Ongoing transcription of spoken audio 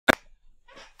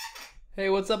Hey,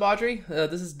 what's up, Audrey?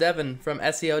 This is Devin from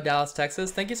SEO Dallas,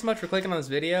 Texas. Thank you so much for clicking on this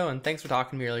video, and thanks for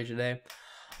talking to me earlier today.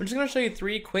 I'm just going to show you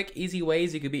 3 quick, easy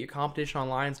ways you could beat your competition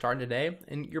online starting today.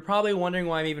 And you're probably wondering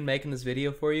why I'm even making this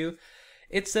video for you.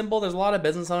 It's simple. There's a lot of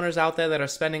business owners out there that are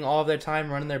spending all of their time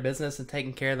running their business and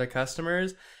taking care of their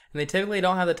customers, and they typically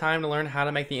don't have the time to learn how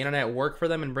to make the internet work for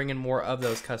them and bring in more of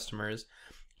those customers.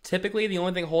 Typically, the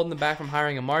only thing holding them back from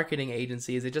hiring a marketing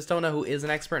agency is they just don't know who is an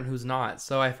expert and who's not.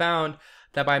 So I found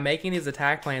that by making these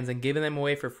attack plans and giving them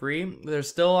away for free, there's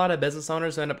still a lot of business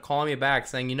owners who end up calling me back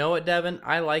saying, you know what, Devin,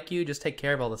 I like you, just take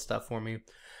care of all this stuff for me.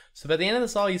 So by the end of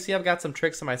this all, you see I've got some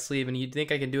tricks in my sleeve and you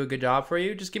think I can do a good job for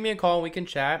you, just give me a call and we can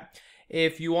chat.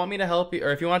 If you want me to help you,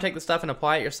 or if you want to take the stuff and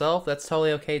apply it yourself, that's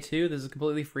totally okay too. This is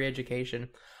completely free education.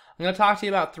 I'm going to talk to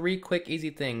you about 3 quick,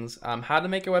 easy things. How to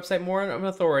make your website more of an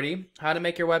authority, how to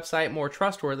make your website more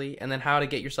trustworthy, and then how to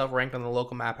get yourself ranked on the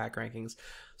local map hack rankings.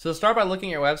 So start by looking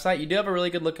at your website. You do have a really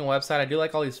good looking website. I do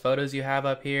like all these photos you have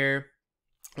up here.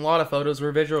 A lot of photos.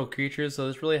 We're visual creatures, so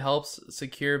this really helps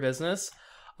secure business.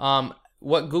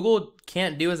 What Google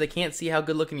can't do is they can't see how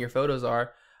good looking your photos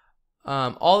are.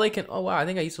 All they can, oh wow, I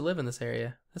think I used to live in this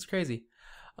area. That's crazy.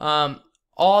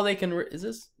 All they can, is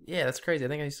this? Yeah, that's crazy. I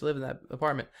think I used to live in that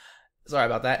apartment. Sorry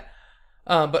about that.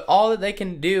 But all that they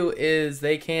can do is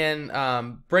they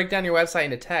can break down your website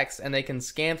into text, and they can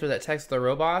scan through that text with their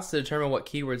robots to determine what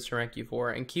keywords to rank you for.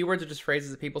 And keywords are just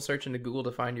phrases that people search into Google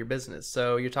to find your business.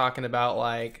 So you're talking about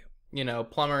like, you know,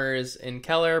 plumbers in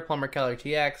Keller, Plumber Keller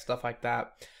TX, stuff like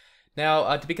that.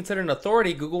 Now, to be considered an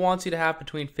authority, Google wants you to have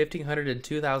between 1,500 and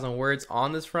 2,000 words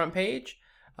on this front page.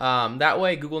 That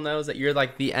way Google knows that you're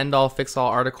like the end-all fix-all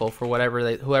article for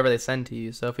whoever they send to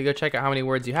you. So if we go check out how many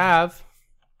words you have,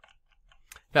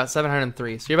 about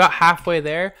 703. So you're about halfway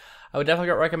there. I would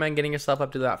definitely recommend getting yourself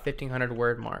up to that 1,500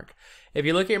 word mark. If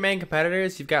you look at your main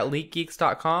competitors, you've got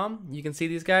leakgeeks.com. You can see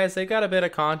these guys, they've got a bit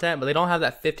of content, but they don't have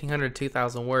that 1,500 to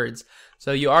 2,000 words.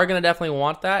 So you are going to definitely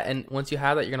want that, and once you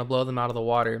have that, you're going to blow them out of the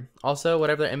water. Also,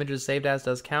 whatever their image is saved as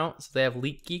does count. So they have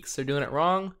leakgeeks, they're doing it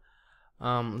wrong.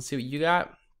 Let's see what you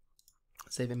got.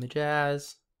 Save image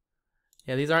as.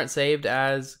 Yeah, these aren't saved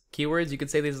as keywords. You could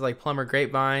say these as like Plumber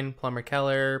Grapevine, Plumber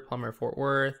Keller, Plumber Fort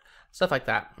Worth, stuff like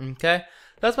that. Okay?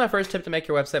 That's my first tip to make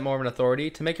your website more of an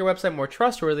authority. To make your website more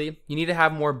trustworthy, you need to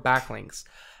have more backlinks.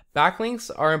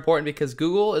 Backlinks are important because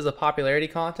Google is a popularity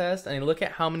contest, and you look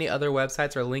at how many other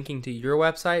websites are linking to your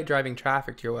website, driving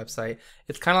traffic to your website.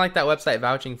 It's kind of like that website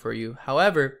vouching for you.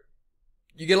 However,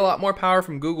 you get a lot more power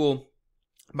from Google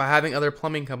by having other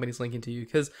plumbing companies linking to you,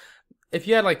 because if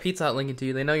you had like Pizza Hut linking to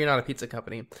you, they know you're not a pizza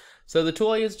company. So the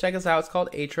tool I use to check this out, it's called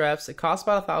Ahrefs. It costs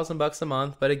about $1,000 a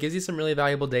month, but it gives you some really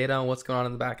valuable data on what's going on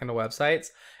in the back end of websites.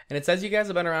 And it says you guys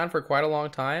have been around for quite a long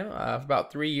time, for about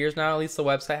 3 years now, at least the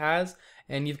website has.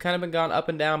 And you've kind of been gone up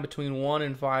and down between 1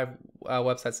 and 5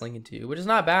 websites linking to you, which is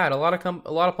not bad. A lot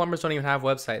of plumbers don't even have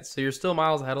websites, so you're still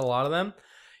miles ahead of a lot of them.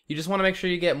 You just want to make sure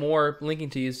you get more linking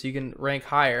to you so you can rank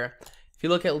higher. If you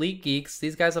look at LeakGeeks,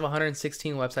 these guys have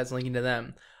 116 websites linking to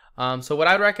them. So what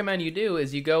I'd recommend you do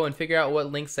is you go and figure out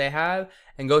what links they have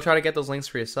and go try to get those links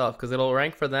for yourself, because it'll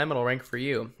rank for them, it'll rank for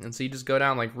you. And so you just go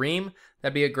down like Ream,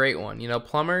 that'd be a great one. You know,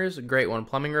 plumbers, a great one.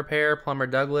 Plumbing Repair, Plumber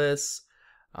Douglas,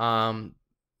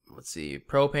 let's see,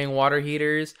 propane water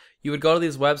heaters. You would go to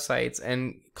these websites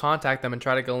and contact them and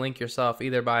try to go link yourself,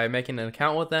 either by making an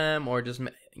account with them or just,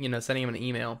 you know, sending them an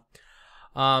email.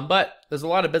 But there's a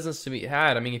lot of business to be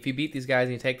had. I mean, if you beat these guys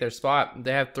and you take their spot,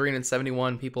 they have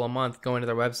 371 people a month going to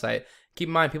their website. Keep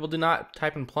in mind, people do not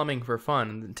type in plumbing for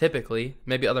fun, typically.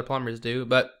 Maybe other plumbers do,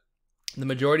 but the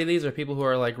majority of these are people who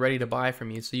are like ready to buy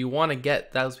from you. So you want to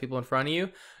get those people in front of you,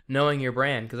 knowing your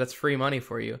brand, because that's free money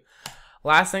for you.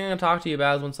 Last thing I'm going to talk to you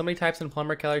about is when somebody types in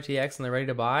Plumber Keller TX and they're ready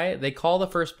to buy, they call the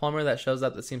first plumber that shows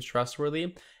up that seems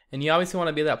trustworthy. And you obviously want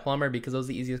to be that plumber because those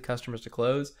are the easiest customers to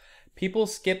close. People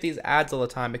skip these ads all the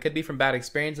time. It could be from bad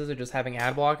experiences or just having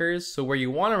ad blockers. So where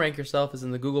you want to rank yourself is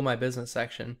in the Google My Business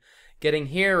section. Getting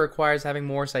here requires having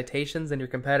more citations than your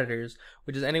competitors,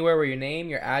 which is anywhere where your name,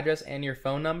 your address, and your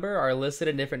phone number are listed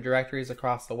in different directories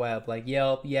across the web, like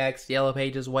Yelp, Yext, Yellow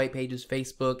Pages, White Pages,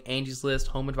 Facebook, Angie's List,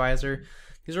 Home Advisor.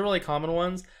 These are really common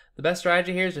ones. The best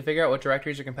strategy here is to figure out what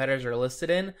directories your competitors are listed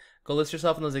in. Go list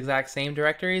yourself in those exact same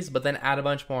directories, but then add a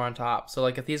bunch more on top. So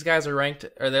like if these guys are ranked,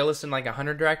 or they're listed in like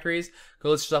 100 directories, go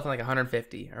list yourself in like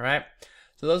 150, all right?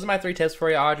 So those are my 3 tips for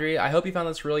you, Audrey. I hope you found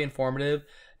this really informative.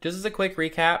 Just as a quick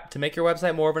recap, to make your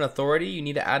website more of an authority, you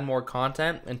need to add more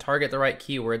content and target the right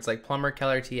keywords like Plumber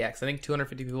Keller TX. I think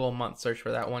 250 people a month search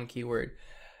for that one keyword.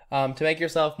 To make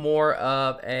yourself more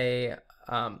of a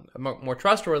more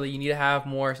trustworthy, you need to have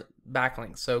more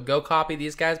backlinks. So go copy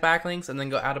these guys' backlinks and then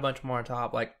go add a bunch more on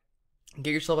top. Like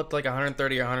Get yourself up to like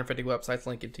 130 or 150 websites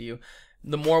linking to you.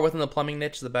 The more within the plumbing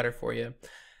niche, the better for you.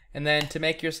 And then to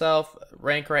make yourself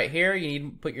rank right here, you need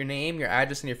to put your name, your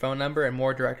address, and your phone number and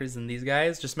more directories than these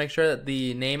guys. Just make sure that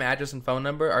the name, address, and phone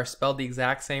number are spelled the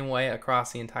exact same way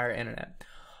across the entire internet.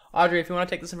 Audrey, if you want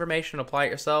to take this information and apply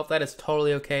it yourself, that is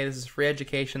totally okay. This is free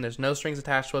education. There's no strings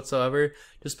attached whatsoever.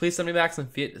 Just please send me back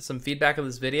some feedback of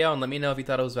this video and let me know if you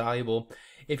thought it was valuable.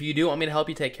 If you do want me to help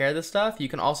you take care of this stuff, you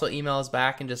can also email us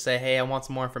back and just say, hey, I want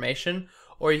some more information.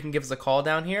 Or you can give us a call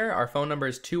down here. Our phone number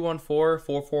is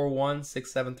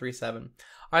 214-441-6737.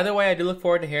 Either way, I do look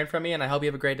forward to hearing from you, and I hope you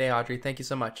have a great day, Audrey. Thank you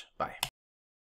so much. Bye.